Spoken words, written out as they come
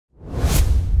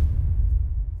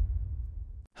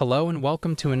Hello and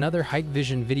welcome to another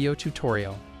Hikvision video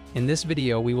tutorial. In this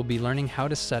video we will be learning how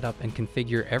to set up and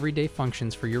configure everyday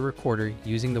functions for your recorder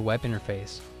using the web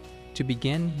interface. To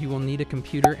begin, you will need a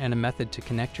computer and a method to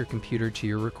connect your computer to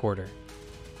your recorder.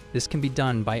 This can be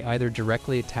done by either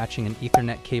directly attaching an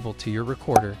Ethernet cable to your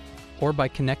recorder or by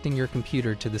connecting your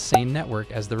computer to the same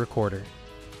network as the recorder.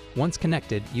 Once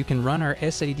connected, you can run our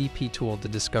SADP tool to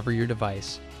discover your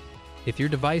device. If your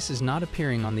device is not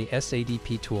appearing on the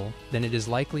SADP tool, then it is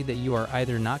likely that you are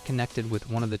either not connected with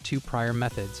one of the two prior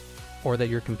methods, or that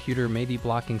your computer may be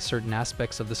blocking certain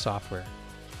aspects of the software.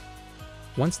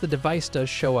 Once the device does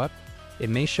show up, it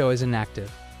may show as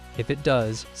inactive. If it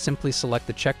does, simply select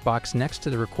the checkbox next to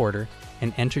the recorder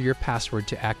and enter your password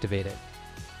to activate it.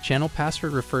 Channel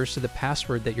password refers to the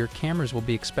password that your cameras will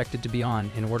be expected to be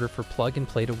on in order for plug and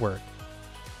play to work.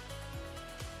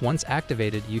 Once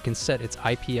activated, you can set its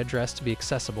IP address to be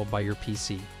accessible by your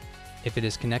PC. If it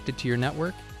is connected to your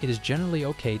network, it is generally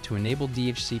okay to enable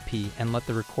DHCP and let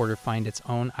the recorder find its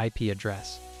own IP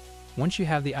address. Once you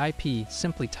have the IP,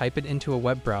 simply type it into a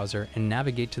web browser and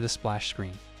navigate to the splash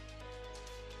screen.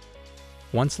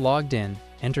 Once logged in,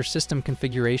 enter System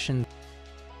Configuration,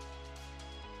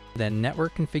 then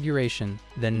Network Configuration,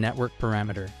 then Network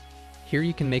Parameter. Here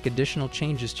you can make additional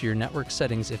changes to your network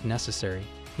settings if necessary,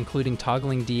 including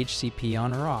toggling DHCP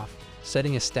on or off,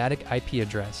 setting a static IP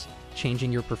address,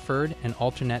 changing your preferred and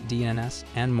alternate DNS,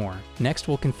 and more. Next,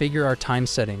 we'll configure our time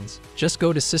settings. Just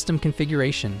go to System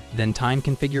Configuration, then Time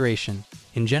Configuration.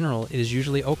 In general, it is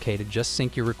usually okay to just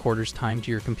sync your recorder's time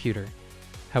to your computer.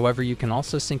 However, you can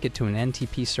also sync it to an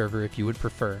NTP server if you would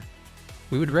prefer.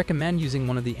 We would recommend using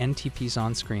one of the NTPs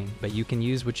on screen, but you can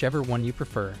use whichever one you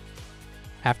prefer.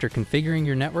 After configuring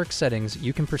your network settings,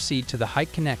 you can proceed to the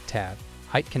Hik-Connect tab.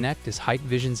 Hik-Connect is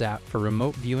Hikvision's app for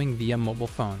remote viewing via mobile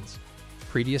phones.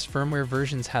 Previous firmware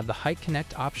versions had the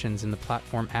Hik-Connect options in the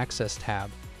Platform Access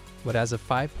tab, but as of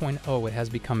 5.0 it has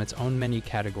become its own menu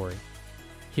category.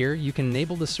 Here you can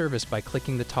enable the service by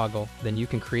clicking the toggle, then you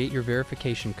can create your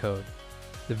verification code.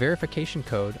 The verification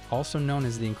code, also known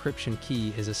as the encryption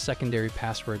key, is a secondary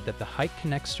password that the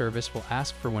Hik-Connect service will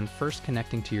ask for when first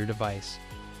connecting to your device.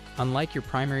 Unlike your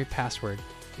primary password,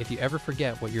 if you ever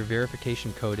forget what your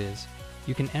verification code is,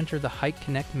 you can enter the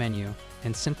Hik-Connect menu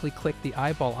and simply click the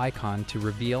eyeball icon to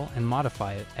reveal and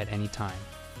modify it at any time.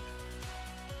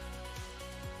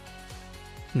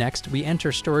 Next, we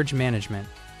enter Storage Management,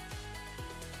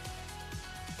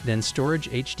 then Storage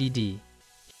HDD.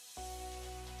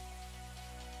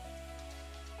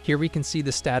 Here we can see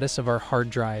the status of our hard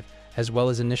drive, as well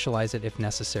as initialize it if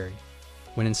necessary.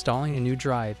 When installing a new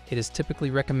drive, it is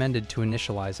typically recommended to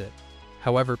initialize it.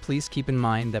 However, please keep in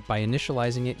mind that by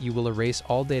initializing it, you will erase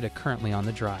all data currently on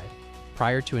the drive.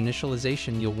 Prior to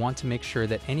initialization, you'll want to make sure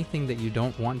that anything that you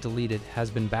don't want deleted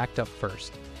has been backed up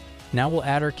first. Now we'll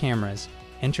add our cameras.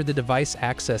 Enter the Device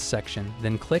Access section,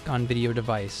 then click on Video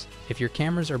Device. If your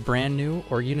cameras are brand new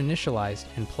or initialized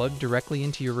and plugged directly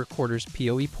into your recorder's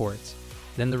PoE ports,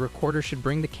 then the recorder should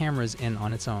bring the cameras in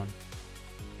on its own.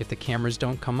 If the cameras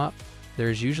don't come up, there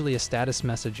is usually a status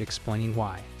message explaining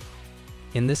why.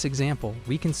 In this example,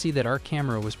 we can see that our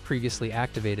camera was previously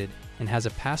activated and has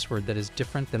a password that is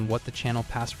different than what the channel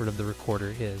password of the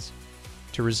recorder is.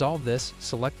 To resolve this,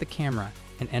 select the camera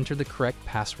and enter the correct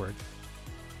password.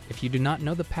 If you do not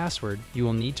know the password, you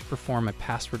will need to perform a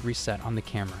password reset on the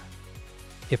camera.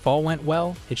 If all went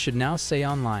well, it should now say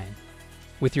online.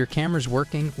 With your cameras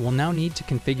working, we'll now need to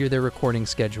configure their recording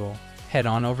schedule. Head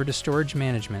on over to Storage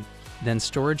Management, then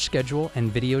Storage Schedule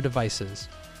and Video Devices.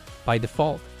 By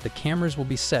default, the cameras will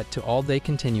be set to all-day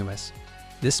continuous.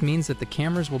 This means that the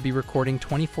cameras will be recording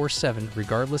 24/7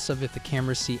 regardless of if the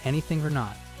cameras see anything or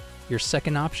not. Your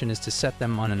second option is to set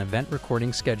them on an event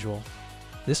recording schedule.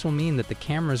 This will mean that the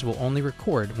cameras will only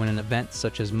record when an event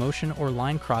such as motion or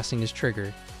line crossing is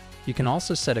triggered. You can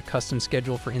also set a custom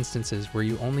schedule for instances where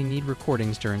you only need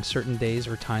recordings during certain days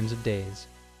or times of days.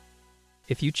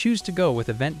 If you choose to go with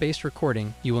event-based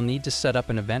recording, you will need to set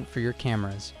up an event for your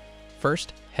cameras.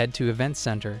 First, head to Event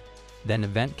Center, then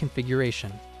Event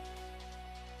Configuration.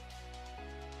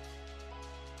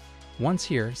 Once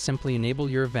here, simply enable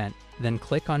your event, then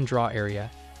click on Draw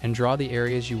Area and draw the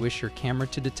areas you wish your camera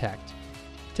to detect.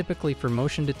 Typically for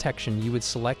motion detection, you would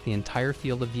select the entire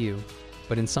field of view,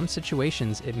 but in some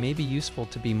situations it may be useful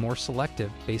to be more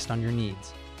selective based on your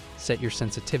needs. Set your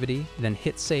sensitivity, then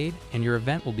hit Save, and your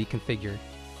event will be configured.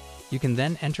 You can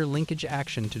then enter linkage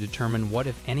action to determine what,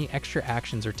 if any, extra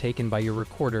actions are taken by your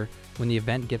recorder when the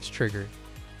event gets triggered.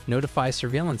 Notify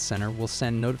Surveillance Center will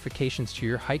send notifications to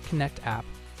your Hik-Connect app.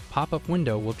 Pop-up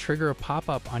window will trigger a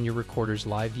pop-up on your recorder's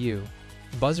live view.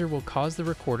 Buzzer will cause the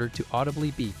recorder to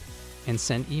audibly beep. and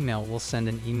Send Email will send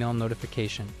an email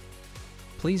notification.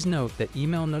 Please note that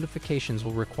email notifications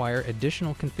will require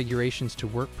additional configurations to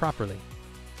work properly.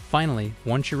 Finally,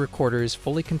 once your recorder is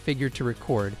fully configured to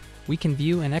record, we can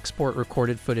view and export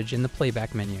recorded footage in the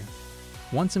Playback menu.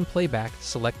 Once in Playback,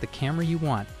 select the camera you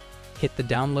want, hit the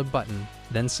Download button,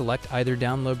 then select either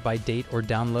Download by Date or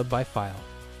Download by File.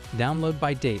 Download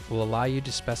by Date will allow you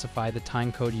to specify the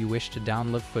timecode you wish to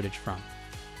download footage from.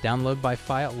 Download by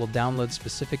File will download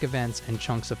specific events and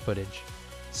chunks of footage.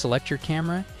 Select your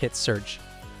camera, hit Search,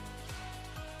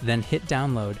 then hit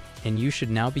Download, and you should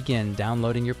now begin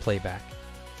downloading your Playback.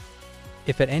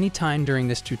 If at any time during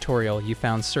this tutorial you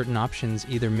found certain options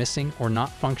either missing or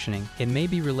not functioning, it may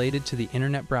be related to the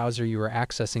internet browser you are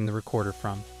accessing the recorder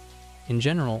from. In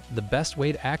general, the best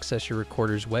way to access your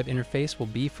recorder's web interface will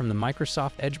be from the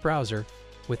Microsoft Edge browser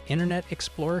with Internet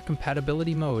Explorer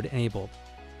Compatibility mode enabled.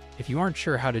 If you aren't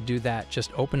sure how to do that,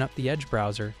 just open up the Edge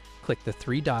browser, click the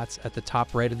three dots at the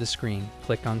top right of the screen,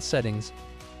 click on Settings,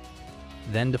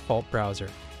 then Default Browser.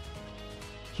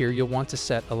 Here you'll want to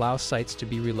set Allow Sites to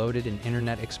be reloaded in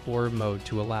Internet Explorer mode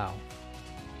to allow.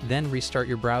 Then restart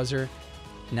your browser,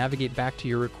 navigate back to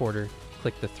your recorder,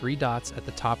 click the three dots at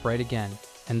the top right again,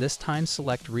 and this time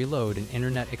select Reload in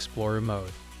Internet Explorer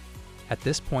mode. At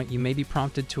this point you may be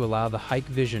prompted to allow the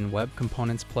Hikvision Web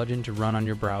Components plugin to run on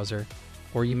your browser,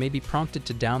 or you may be prompted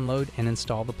to download and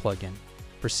install the plugin.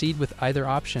 Proceed with either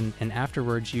option, and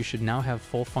afterwards you should now have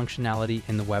full functionality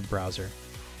in the web browser.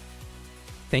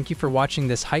 Thank you for watching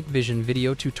this Hikvision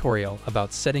video tutorial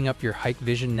about setting up your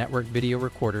Hikvision network video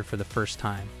recorder for the first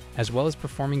time, as well as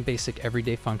performing basic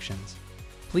everyday functions.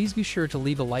 Please be sure to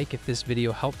leave a like if this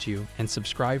video helped you, and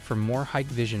subscribe for more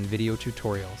Hikvision video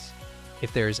tutorials.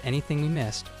 If there is anything we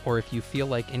missed, or if you feel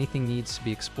like anything needs to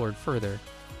be explored further,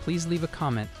 please leave a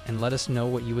comment and let us know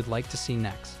what you would like to see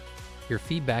next. Your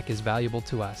feedback is valuable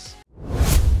to us.